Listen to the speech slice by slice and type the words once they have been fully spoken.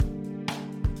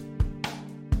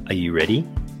Are you ready?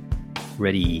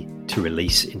 Ready to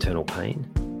release internal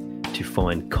pain? To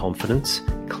find confidence,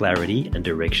 clarity, and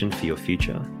direction for your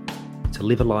future? To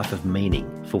live a life of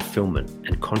meaning, fulfillment,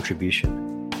 and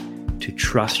contribution? To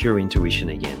trust your intuition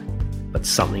again, but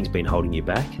something's been holding you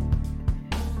back?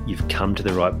 You've come to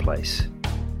the right place.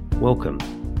 Welcome.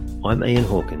 I'm Ian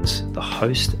Hawkins, the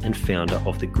host and founder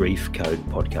of the Grief Code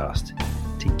podcast.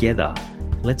 Together,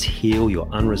 let's heal your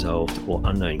unresolved or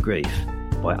unknown grief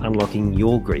by unlocking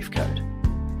your grief code.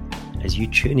 As you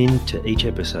tune in to each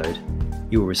episode,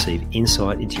 you will receive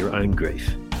insight into your own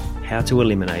grief, how to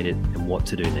eliminate it, and what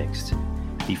to do next.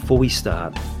 Before we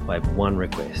start, I have one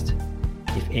request.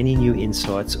 If any new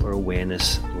insights or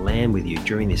awareness land with you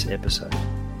during this episode,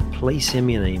 please send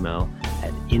me an email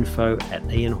at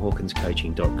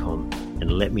info@ianhawkinscoaching.com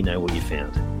and let me know what you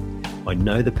found. I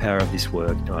know the power of this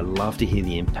work and I love to hear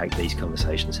the impact these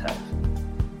conversations have.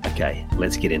 Okay,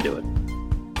 let's get into it.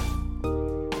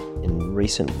 In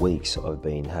recent weeks, I've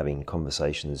been having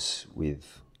conversations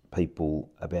with people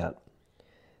about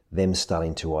them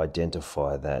starting to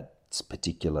identify that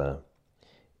particular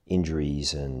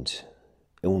injuries and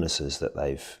illnesses that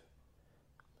they've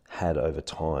had over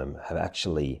time have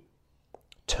actually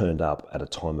turned up at a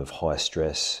time of high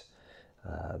stress,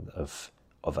 of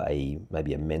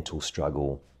maybe a mental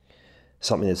struggle,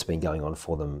 something that's been going on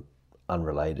for them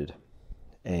unrelated,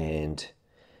 and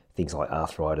things like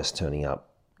arthritis turning up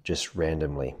just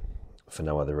randomly for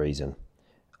no other reason,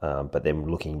 but then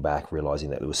looking back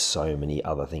realizing that there was so many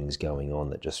other things going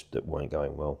on that weren't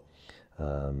going well.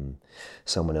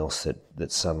 Someone else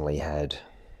that suddenly had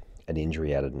an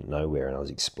injury out of nowhere, and I was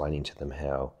explaining to them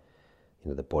how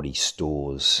the body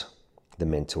stores the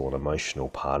mental and emotional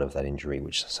part of that injury,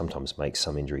 which sometimes makes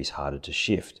some injuries harder to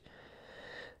shift.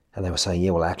 And they were saying, yeah,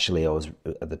 well, actually, I was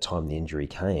at the time the injury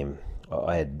came,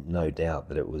 I had no doubt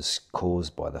that it was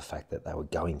caused by the fact that they were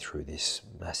going through this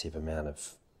massive amount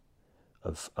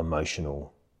of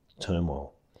emotional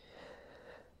turmoil.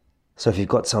 So if you've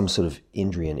got some sort of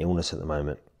injury and illness at the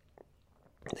moment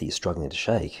that you're struggling to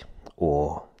shake,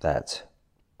 or that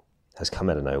has come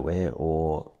out of nowhere,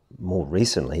 or more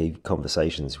recently,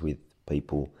 conversations with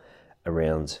people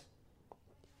around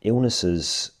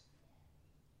illnesses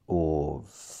or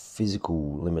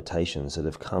physical limitations that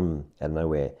have come out of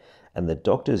nowhere, and the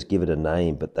doctors give it a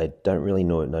name, but they don't really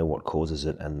know what causes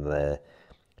it, and the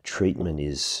treatment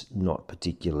is not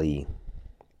particularly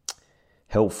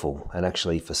helpful. And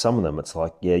actually, for some of them, it's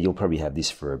like, yeah, you'll probably have this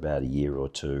for about a year or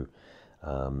two,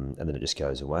 and then it just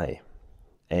goes away.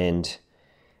 And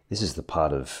this is the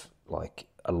part of, like,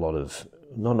 a lot of,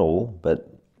 not all,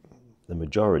 but the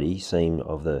majority seem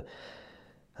of the,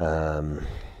 how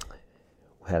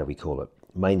do we call it,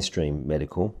 mainstream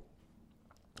medical,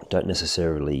 don't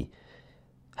necessarily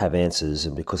have answers,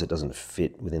 and because it doesn't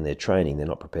fit within their training, they're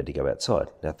not prepared to go outside.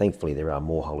 Now, thankfully, there are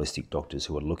more holistic doctors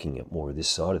who are looking at more of this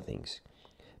side of things,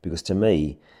 because to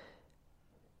me,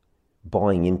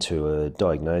 buying into a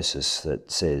diagnosis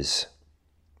that says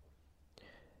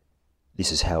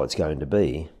this is how it's going to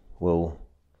be, well,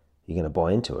 you're going to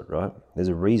buy into it, right? There's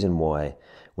a reason why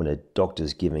when a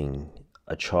doctor's giving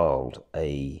a child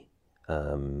an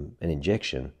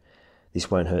injection,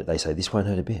 this won't hurt. They say this won't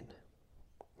hurt a bit.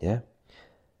 Yeah?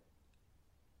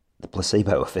 The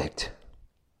placebo effect.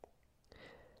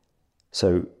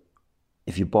 So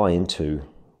if you buy into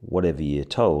whatever you're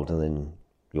told, and then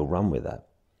you'll run with that.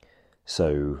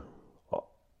 So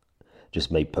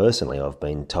just me personally, I've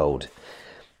been told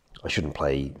I shouldn't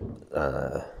play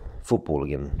football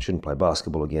again, shouldn't play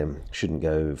basketball again, shouldn't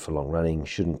go for long running,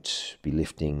 shouldn't be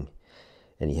lifting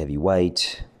any heavy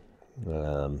weight,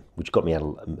 which got me out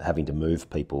of having to move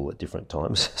people at different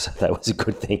times. So that was a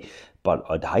good thing. But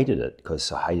I'd hated it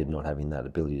because I hated not having that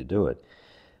ability to do it.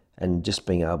 And just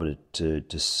being able to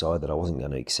decide that I wasn't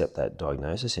going to accept that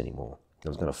diagnosis anymore, I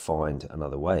was going to find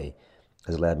another way,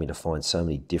 has allowed me to find so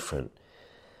many different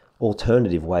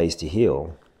alternative ways to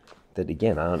heal that,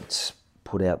 again, aren't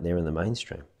put out there in the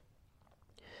mainstream.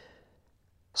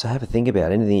 So have a think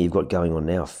about anything you've got going on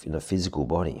now in a physical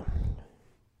body.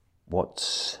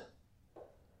 What's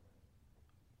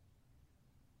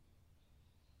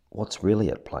really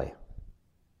at play?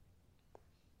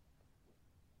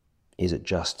 Is it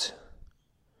just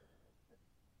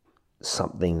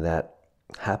something that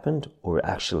happened, or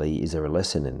actually is there a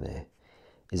lesson in there?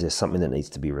 Is there something that needs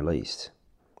to be released?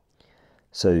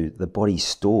 So the body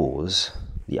stores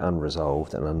the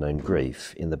unresolved and unknown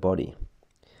grief in the body.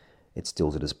 It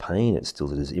stores it as pain, it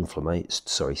stores it as inflammation, it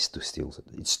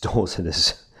stores it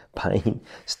as pain,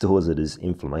 stores it as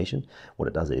inflammation. What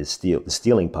it does is the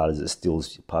stealing part is it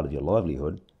steals part of your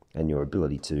livelihood and your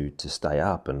ability to stay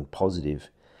up and positive.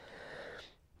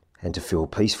 and to feel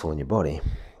peaceful in your body.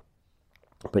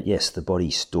 But yes, the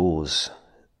body stores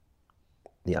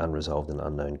the unresolved and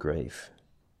unknown grief.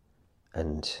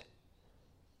 And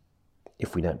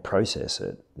if we don't process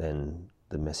it, then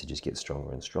the messages get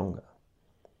stronger and stronger.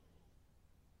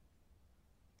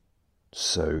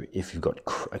 So if you've got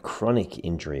a chronic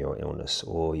injury or illness,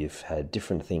 or you've had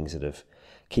different things that have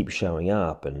keep showing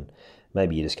up, and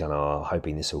maybe you're just going,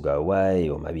 hoping this will go away,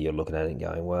 or maybe you're looking at it and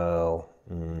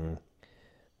going,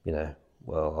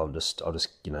 I'll just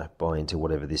buy into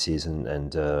whatever this is,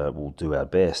 and we'll do our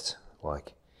best. There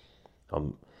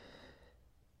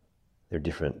are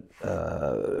different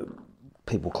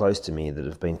people close to me that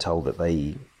have been told that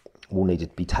they will need to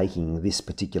be taking this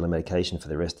particular medication for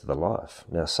the rest of their life.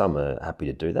 Now, some are happy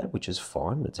to do that, which is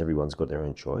fine. Everyone's got their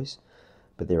own choice.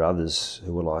 But there are others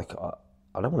who are like,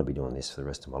 I don't want to be doing this for the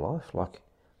rest of my life.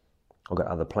 I've got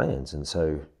other plans. And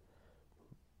so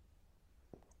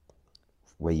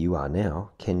where you are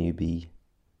now, can you be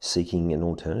seeking an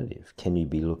alternative? Can you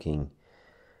be looking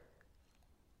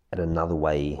at another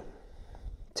way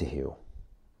to heal?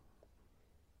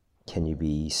 Can you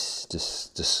be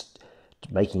just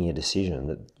making a decision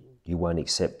that you won't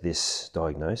accept this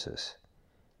diagnosis?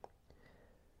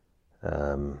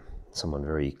 Someone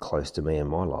very close to me in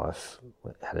my life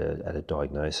had a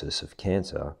diagnosis of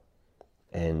cancer,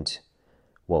 and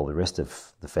while the rest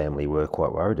of the family were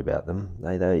quite worried about them,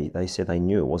 they said they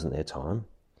knew it wasn't their time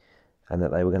and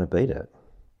that they were going to beat it.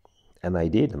 And they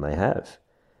did, and they have.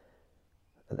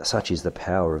 Such is the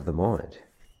power of the mind.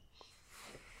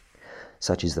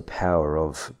 Such is the power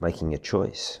of making a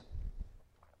choice.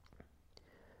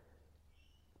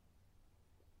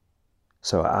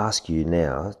 So I ask you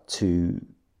now to,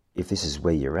 if this is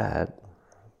where you're at,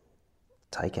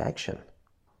 take action.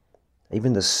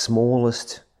 Even the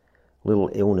smallest little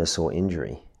illness or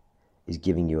injury is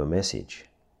giving you a message.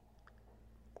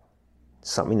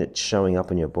 Something that's showing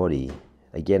up in your body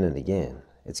again and again.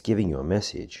 It's giving you a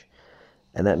message.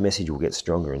 And that message will get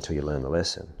stronger until you learn the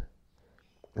lesson,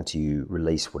 until you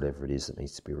release whatever it is that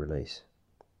needs to be released.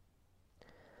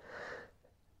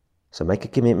 So make a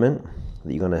commitment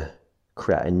that you're going to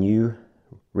create a new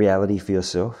reality for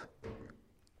yourself,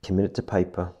 commit it to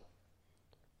paper,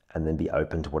 and then be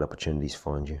open to what opportunities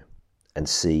find you and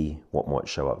see what might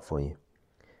show up for you.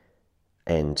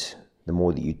 And the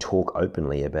more that you talk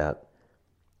openly about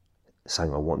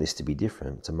saying, I want this to be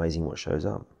different, it's amazing what shows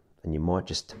up. And you might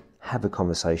just have a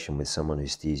conversation with someone who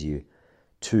steers you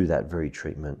to that very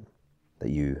treatment that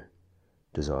you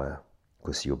desire,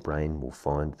 because your brain will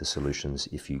find the solutions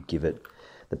if you give it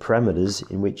the parameters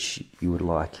in which you would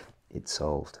like it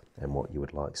solved and what you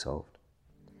would like solved.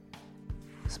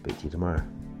 Speak to you tomorrow.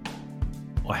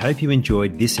 I hope you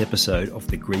enjoyed this episode of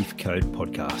the Grief Code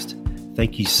podcast.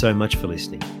 Thank you so much for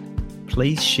listening.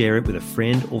 Please share it with a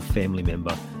friend or family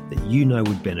member that you know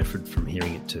would benefit from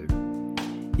hearing it too.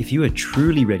 If you are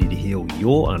truly ready to heal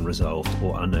your unresolved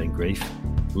or unknown grief,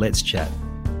 let's chat.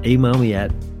 Email me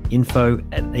at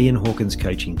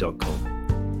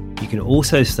info@ianhawkinscoaching.com. You can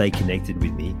also stay connected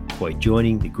with me by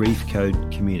joining the Grief Code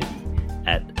community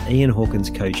at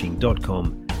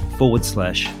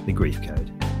ianhawkinscoaching.com/the Grief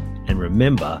Code. And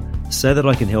remember, so that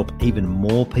I can help even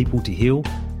more people to heal,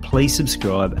 please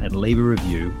subscribe and leave a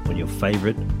review on your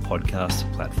favorite podcast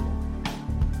platform.